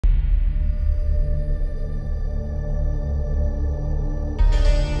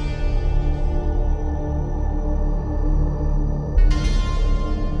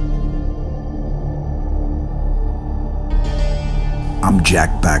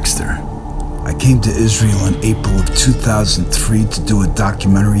Jack Baxter. I came to Israel in April of 2003 to do a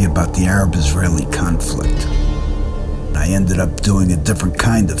documentary about the Arab-Israeli conflict. I ended up doing a different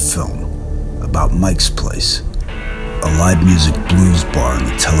kind of film about Mike's Place, a live music blues bar on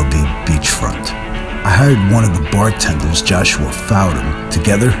the Tel Aviv beachfront. I hired one of the bartenders, Joshuah Fowden.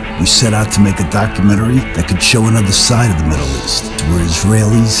 Together, we set out to make a documentary that could show another side of the Middle East, where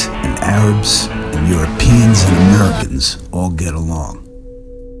Israelis and Arabs and Europeans and Americans all get along.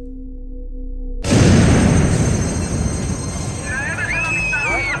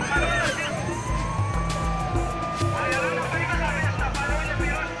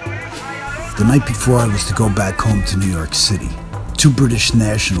 The night before I was to go back home to New York City, 2 British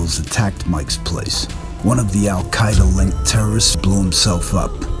nationals attacked Mike's Place. One of the Al-Qaeda-linked terrorists blew himself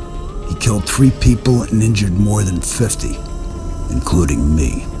up. He killed 3 people and injured more than 50, including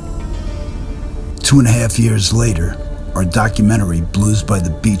me. 2.5 years later, our documentary, Blues by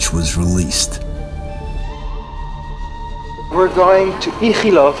the Beach, was released. We're going to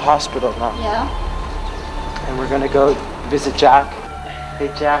Ichilov Hospital now. Yeah? And we're going to go visit Jack.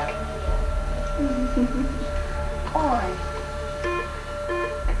 Hey, Jack.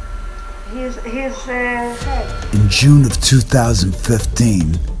 His head. In June of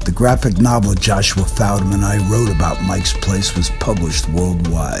 2015, the graphic novel Joshua Fowden and I wrote about Mike's Place was published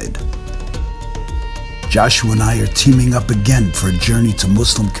worldwide. Joshua and I are teaming up again for a journey to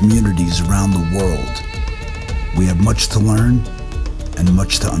Muslim communities around the world. We have much to learn and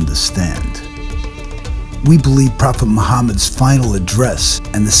much to understand. We believe Prophet Muhammad's final address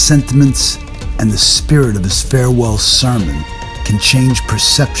and the sentiments and the spirit of his farewell sermon can change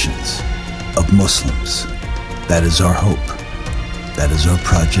perceptions of Muslims. That is our hope. That is our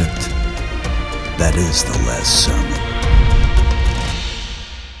project. That is the last sermon.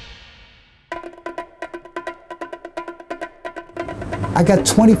 I got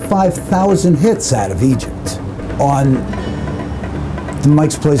 25,000 hits out of Egypt on the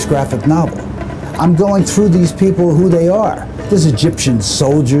Mike's Place graphic novel. I'm going through these people, who they are. There's Egyptian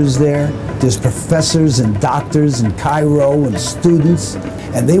soldiers there. There's professors and doctors in Cairo and students,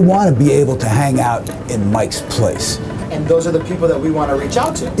 and they want to be able to hang out in Mike's Place. And those are the people that we want to reach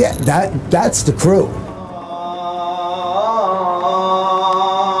out to. Yeah, that's the crew.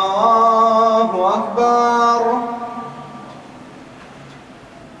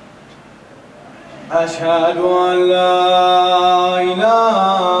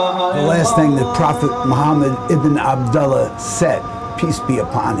 The last thing that Prophet Muhammad ibn Abdullah said, peace be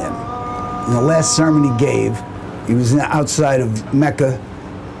upon him, in the last sermon he gave, he was outside of Mecca.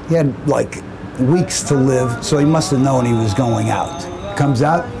 He had like weeks to live, so he must have known he was going out. Comes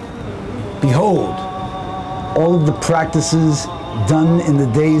out, behold, all of the practices done in the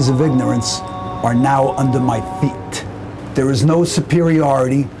days of ignorance are now under my feet. There is no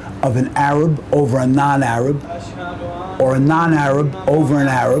superiority of an Arab over a non-Arab, or a non-Arab over an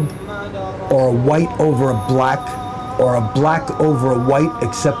Arab, or a white over a black, or a black over a white,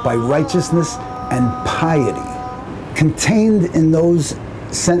 except by righteousness and piety. Contained in those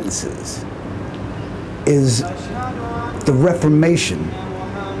sentences is the reformation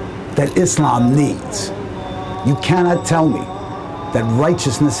that Islam needs. You cannot tell me that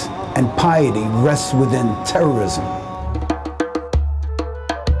righteousness and piety rests within terrorism.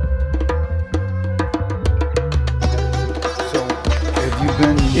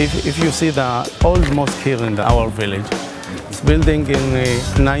 If you see the old mosque here in our village, it's building in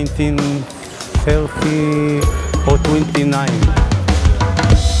 1930 or 29.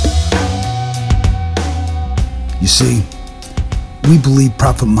 You see, we believe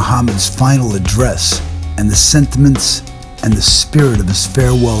Prophet Muhammad's final address and the sentiments and the spirit of his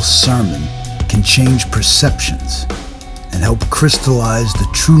farewell sermon can change perceptions and help crystallize the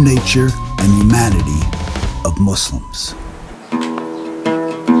true nature and humanity of Muslims.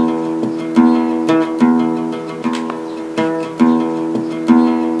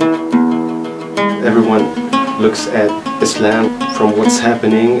 Everyone looks at Islam from what's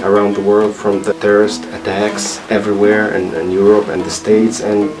happening around the world, from the terrorist attacks everywhere in Europe and the States,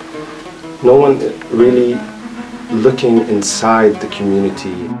 and no one really looking inside the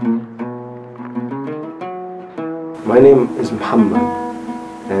community. My name is Muhammad,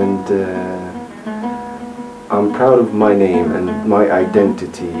 and I'm proud of my name and my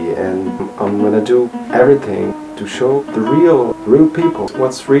identity, and I'm gonna do everything to show the real people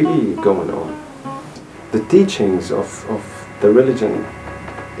what's really going on. The teachings of the religion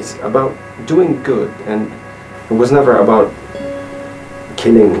is about doing good, and it was never about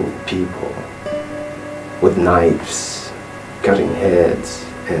killing people with knives, cutting heads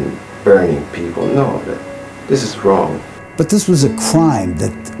and burning people. No, this is wrong. But this was a crime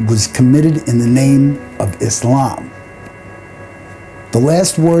that was committed in the name of Islam. The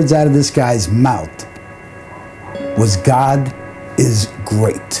last words out of this guy's mouth was, "God is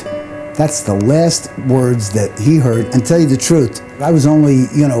great." That's the last words that he heard. And tell you the truth, I was only,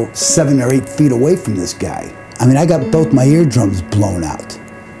 7 or 8 feet away from this guy. I mean, I got both my eardrums blown out.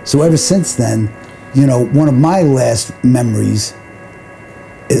 So ever since then, one of my last memories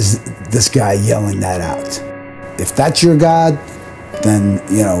is this guy yelling that out. If that's your God, then,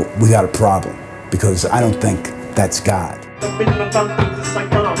 we got a problem, because I don't think that's God.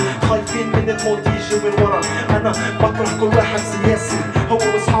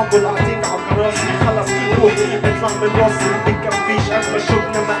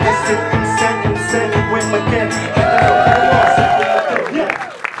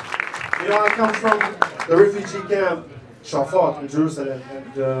 I come from the refugee camp, Shafat in Jerusalem,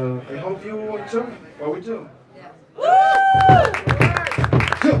 and I hope you enjoy what we do.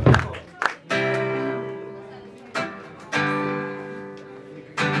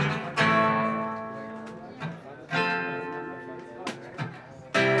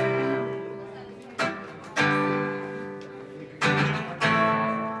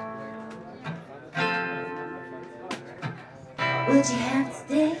 What you have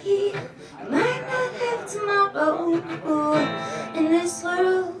today might not have tomorrow. In this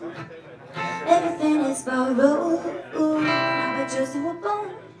world, everything is borrowed.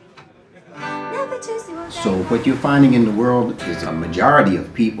 So what you're finding in the world is a majority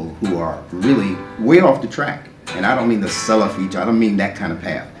of people who are really way off the track. And I don't mean the Salafij, I don't mean that kind of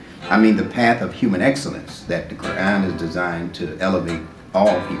path. I mean the path of human excellence that the Quran is designed to elevate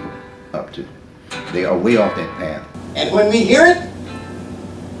all people up to. They are way off that path. And when we hear it,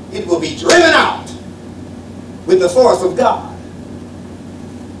 it will be driven out with the force of God.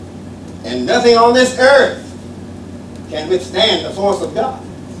 And nothing on this earth can withstand the force of God.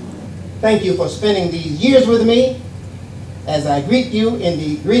 Thank you for spending these years with me as I greet you in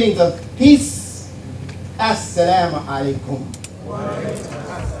the greetings of peace. Assalamu alaikum.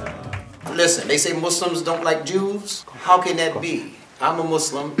 Listen, they say Muslims don't like Jews. How can that be? I'm a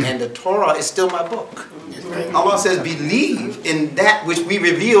Muslim and the Torah is still my book. Allah says, believe in that which we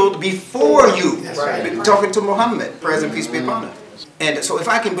revealed before you. Right. Talking to Muhammad, praise and peace be upon him. And so if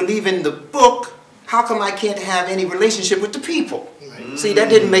I can believe in the book, how come I can't have any relationship with the people? See, that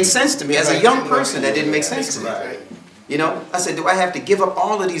didn't make sense to me. As a young person, that didn't make sense to me. I said, do I have to give up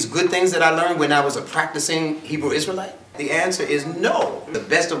all of these good things that I learned when I was a practicing Hebrew Israelite? The answer is no. The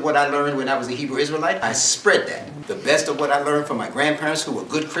best of what I learned when I was a Hebrew Israelite, I spread that. The best of what I learned from my grandparents who were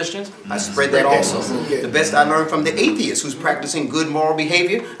good Christians, I spread that also. The best I learned from the atheist who's practicing good moral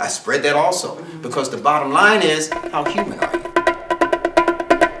behavior, I spread that also. Because the bottom line is, how human are you?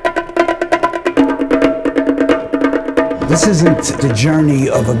 This isn't the journey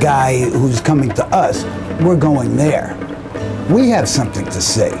of a guy who's coming to us. We're going there. We have something to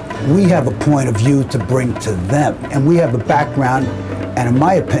say. We have a point of view to bring to them. And we have a background, and in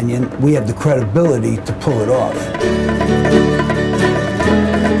my opinion, we have the credibility to pull it off.